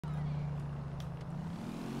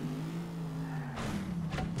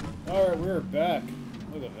Alright, we're back.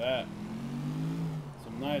 Look at that.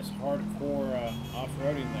 Some nice hardcore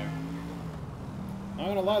off-roading there. Not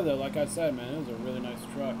gonna lie though, like I said, man, it was a really nice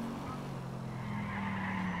truck.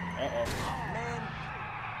 Uh-oh. Man.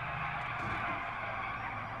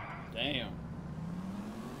 Damn.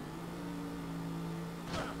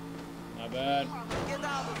 Not bad. Get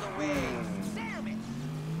out of the way. Damn it.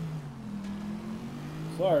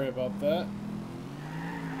 Sorry about that.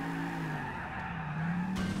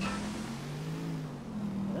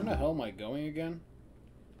 Where in the hell am I going again?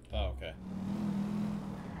 Oh, okay.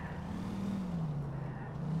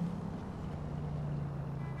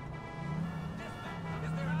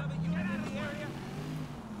 Is there another unit in the area?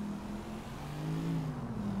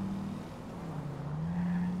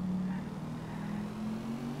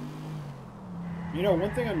 You know,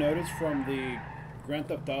 one thing I noticed from the Grand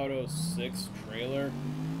Theft Auto 6 trailer,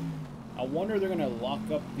 I wonder if they're gonna lock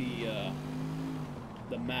up the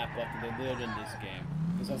map like they did in this game.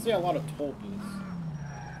 Because I see a lot of toll booths.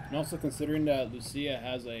 And also considering that Lucia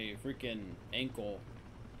has a freaking ankle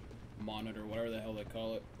monitor, whatever the hell they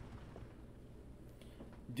call it.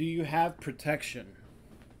 Do you have protection?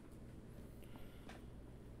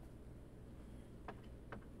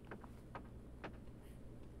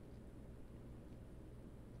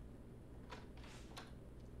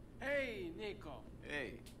 Hey, Nico.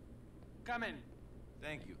 Hey, Come in.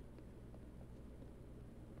 thank you.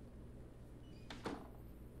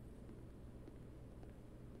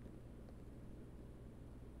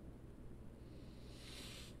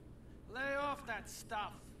 Lay off that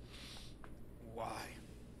stuff. Why?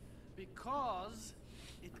 Because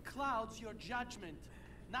it clouds your judgment.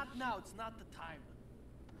 Not now, it's not the time.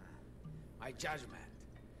 My judgment.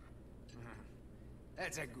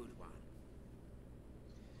 That's a good one.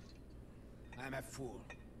 I'm a fool.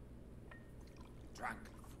 Drunken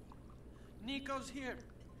fool. Nico's here.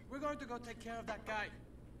 We're going to go take care of that guy.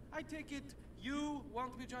 I take it you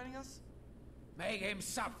won't be joining us? Make him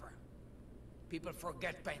suffer. People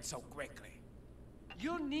forget pain so quickly.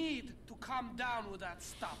 You need to calm down with that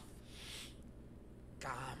stuff.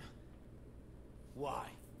 Calm. Why?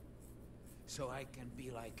 So I can be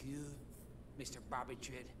like you, Mr.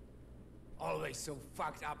 Barbitrid? Always so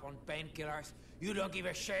fucked up on painkillers, you don't give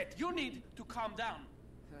a shit. You need to calm down.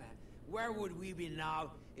 Where would we be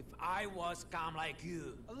now if I was calm like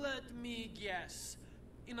you? Let me guess.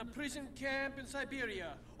 In a prison camp in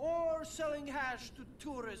Siberia, or selling hash to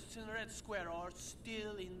tourists in Red Square, or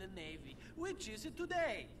still in the Navy. Which is it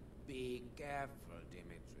today? Be careful,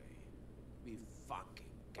 Dimitri. Be fucking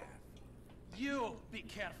careful. You be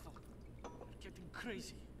careful. You're getting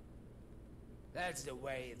crazy. That's the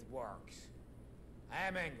way it works. I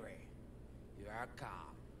am angry. You are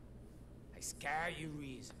calm. I scare you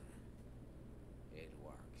reason. It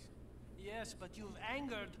works. Yes, but you've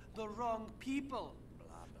angered the wrong people.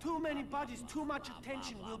 Too many bodies, too much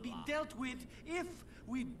attention will be dealt with if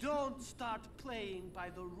we don't start playing by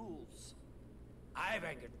the rules. I've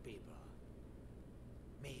angered people.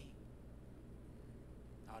 Me.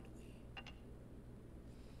 Not we.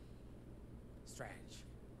 Strange.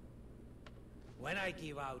 When I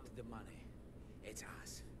give out the money, it's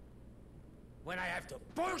us. When I have to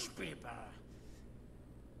push people,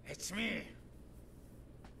 it's me.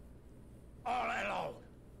 All alone.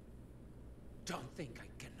 Don't think I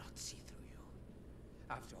cannot see through you.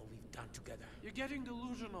 After all we've done together. You're getting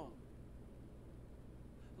delusional.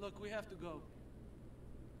 Look, we have to go.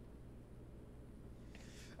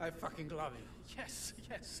 I fucking love you. Yes,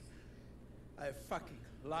 yes. I fucking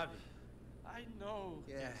love you. I know.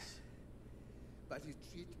 Yes. But you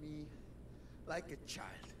treat me like a child.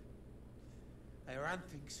 I run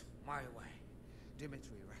things my way.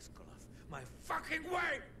 Dmitri Raskolov, my fucking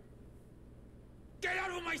way! Get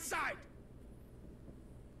out of my sight!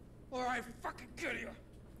 Or I fucking kill you!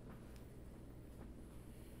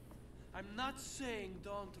 I'm not saying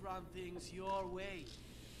don't run things your way.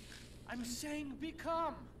 I'm saying be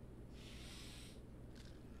calm.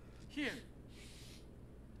 Here.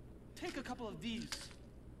 Take a couple of these.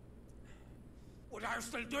 What are you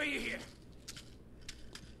still doing here?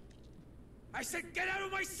 I said get out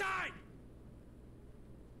of my sight!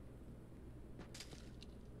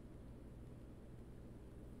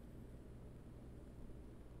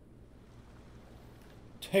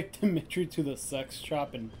 Take Dimitri to the sex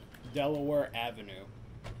shop in Delaware Avenue.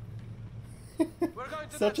 We're going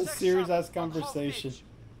to Such that a sex serious shop ass on conversation. Hawk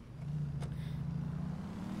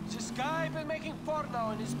Beach. This guy been making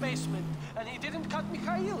porno in his basement, and he didn't cut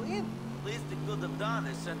Mikhail in. Least they could have done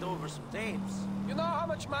is sent over some tapes. You know how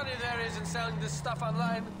much money there is in selling this stuff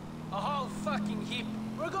online? A whole fucking heap.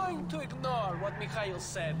 We're going to ignore what Mikhail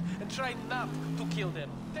said and try not to kill them.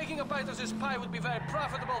 Taking a bite of this pie would be very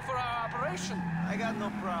profitable for our operation. I got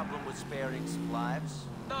no problem with sparing some lives.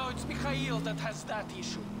 No, it's Mikhail that has that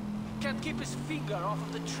issue. Can't keep his finger off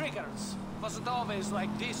of the triggers. Wasn't always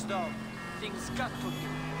like this, though. Things got to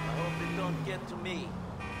him. I hope they don't get to me.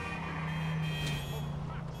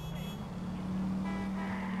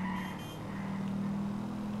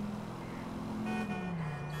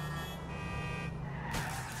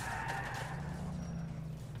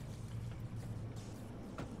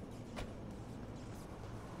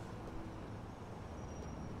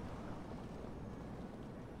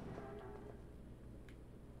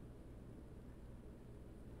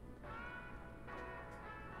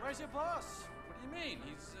 Where's your boss? What do you mean?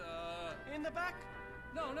 He's, In the back?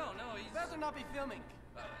 No, he's... Better not be filming.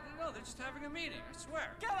 No, they're just having a meeting, I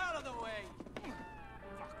swear. Get out of the way!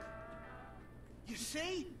 Fuck. You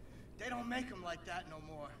see? They don't make them like that no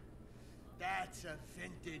more. That's a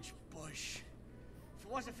vintage Bush. If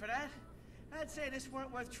it wasn't for that, I'd say this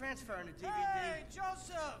weren't worth transferring to DVD. Hey,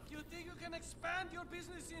 Joseph! You think you can expand your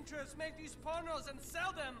business interests, make these pornos and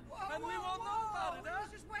sell them, and we won't know about it, We huh?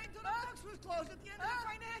 was just waiting till the books was closed at the end of the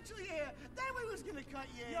financial year. Then we was gonna cut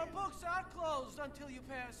you Your in. books are closed until you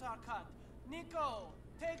pay us our cut. Nico,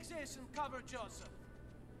 take this and cover Joseph.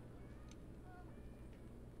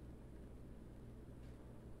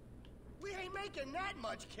 We ain't making that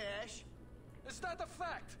much cash. It's not a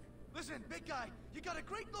fact. Listen, big guy, you got a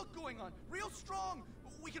great look going on. Real strong.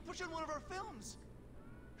 We can put you in one of our films.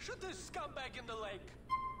 Shoot this scumbag in the lake.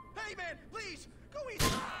 Hey, man, please, go easy.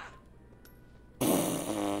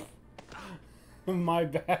 My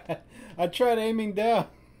bad. I tried aiming down.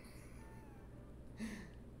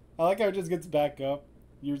 I like how it just gets back up.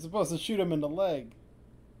 You're supposed to shoot him in the leg.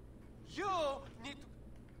 You need to...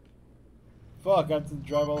 Fuck, I have to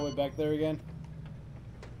drive all the way back there again.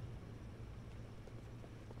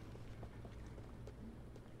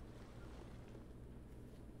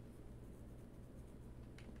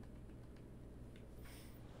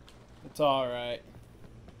 It's alright.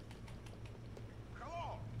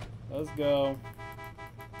 Let's go.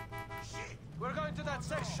 We're going to that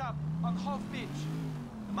sex shop on Hove Beach.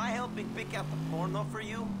 Am I helping pick out the porno for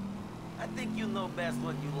you? I think you know best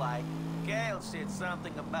what you like. Gail said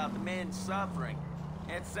something about men suffering.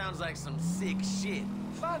 That sounds like some sick shit.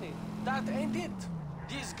 Funny, that ain't it.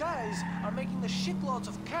 These guys are making the shitloads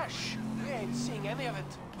of cash. We ain't seeing any of it.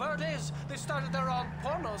 Word is, they started their own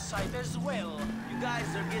porno site as well. You guys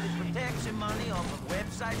are getting protection money off of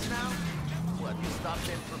websites now? What, you stop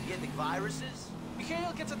them from getting viruses?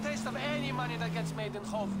 Mikhail gets a taste of any money that gets made in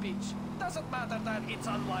Hove Beach. Doesn't matter that it's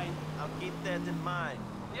online. I'll keep that in mind.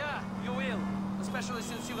 Yeah, you will. Especially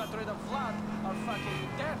since you got rid of Vlad, our fucking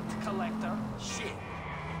debt collector. Shit.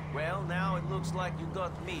 Well, now it looks like you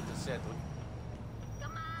got me to settle.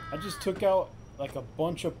 I just took out like a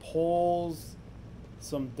bunch of poles,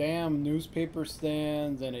 some damn newspaper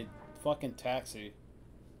stands, and a fucking taxi.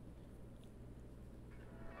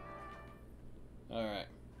 Alright.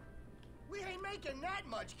 We ain't making that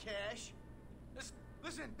much cash.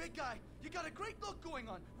 Listen, big guy, you got a great look going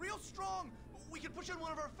on. Real strong. We can put you in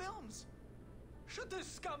one of our films. Shoot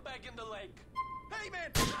this scumbag in the lake. Hey,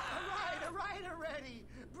 man. All right already.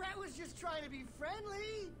 Brett was just trying to be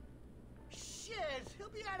friendly. Shit, he'll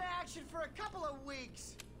be out of action for a couple of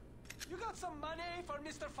weeks. You got some money for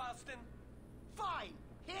Mr. Faustin? Fine,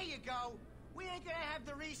 here you go. We ain't gonna have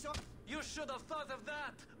the resource. You should have thought of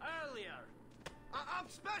that earlier. I'm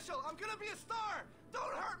special. I'm gonna be a star.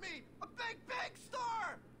 Don't hurt me. A big, big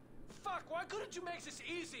star. Fuck, why couldn't you make this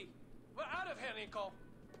easy? We're out of here, Nico.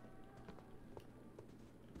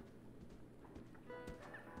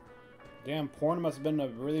 Damn, porn must have been a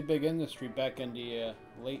really big industry back in the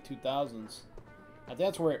late 2000s. I think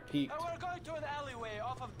that's where it peaked. And we're going to an alleyway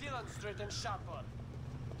off of Dillon Street in Sharpwood.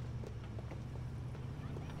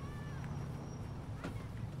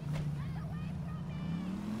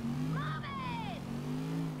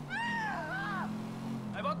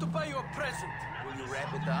 I want to buy you a present. Will you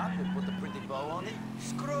wrap it up and put a pretty bow on it?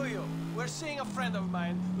 Screw you. We're seeing a friend of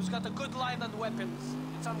mine who's got a good line on weapons.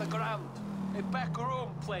 It's on the ground. A back room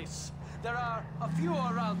place. There are a few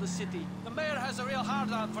around the city. The mayor has a real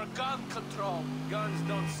hard-on for gun control. Guns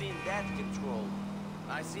don't seem that controlled.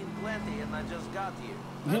 I seen plenty and I just got here.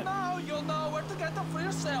 And now you'll know where to get them for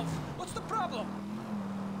yourself. What's the problem?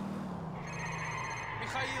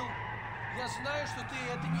 Михаил, я знаю, что ты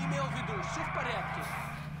это не имел в виду. Все в порядке.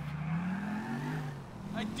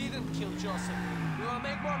 I didn't kill Joseph. We will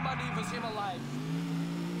make more money with him alive.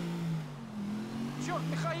 Черт,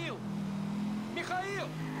 Михаил! Михаил!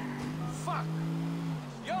 Fuck!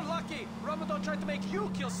 You're lucky. Ramadan tried to make you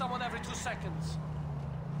kill someone every 2 seconds.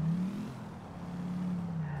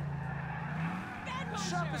 The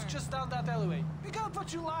shop is just down that alleyway. Pick out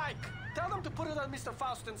what you like. Tell them to put it on Mr.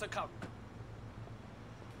 Faustin's account.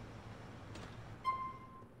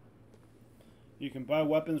 You can buy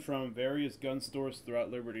weapons from various gun stores throughout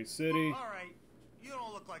Liberty City. All right, you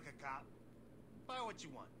don't look like a cop. Buy what you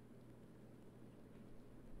want.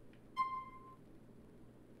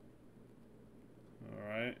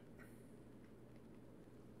 Alright.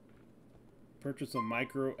 Purchase a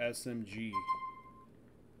micro SMG.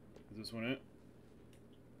 Is this one it?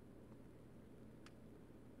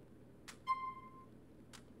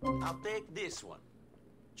 I'll take this one.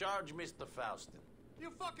 Charge Mr. Faustin. You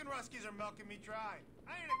fucking Ruskies are milking me dry.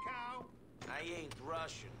 I ain't a cow. I ain't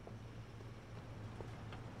Russian.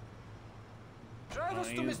 Drive us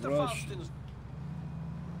to ain't Mr. Rush. Faustin's.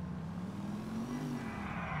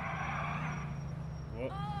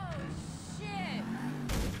 What? Oh, shit!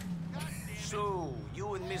 So,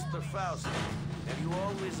 you and Mr. Faustin, have you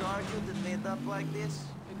always argued and made up like this?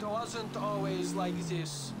 It wasn't always like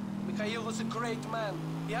this. Mikhail was a great man.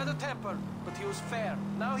 He had a temper, but he was fair.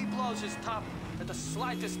 Now he blows his top at the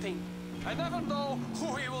slightest thing. I never know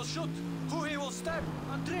who he will shoot, who he will stab.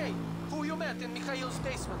 Andrei, who you met in Mikhail's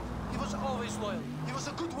basement. He was always loyal. He was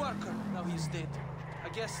a good worker. Now he's dead. I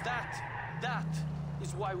guess that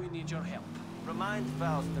is why we need your help. Remind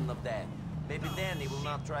Faustin of that. Maybe then he will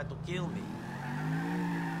not try to kill me.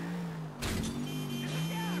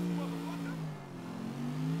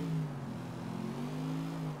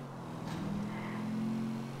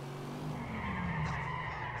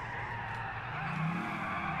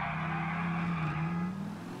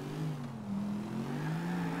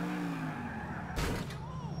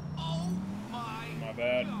 My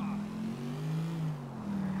bad.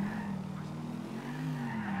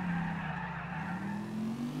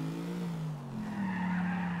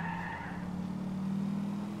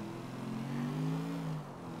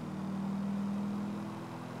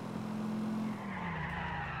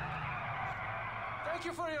 Thank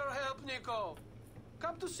you for your help, Nico.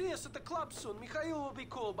 Come to see us at the club soon. Mikhail will be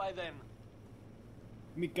cool by then.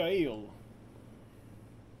 Mikhail.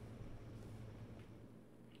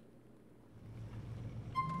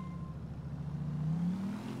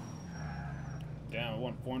 Damn, I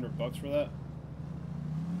want $400 for that.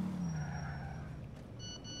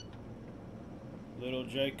 Little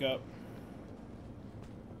Jacob.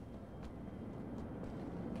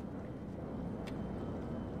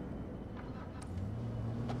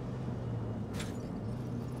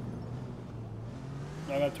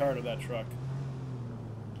 I got tired of that truck.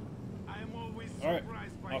 I'm always Alright,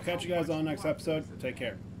 surprised by I'll catch how you guys much on the next love episode. is in Take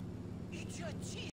care. Eat your cheese.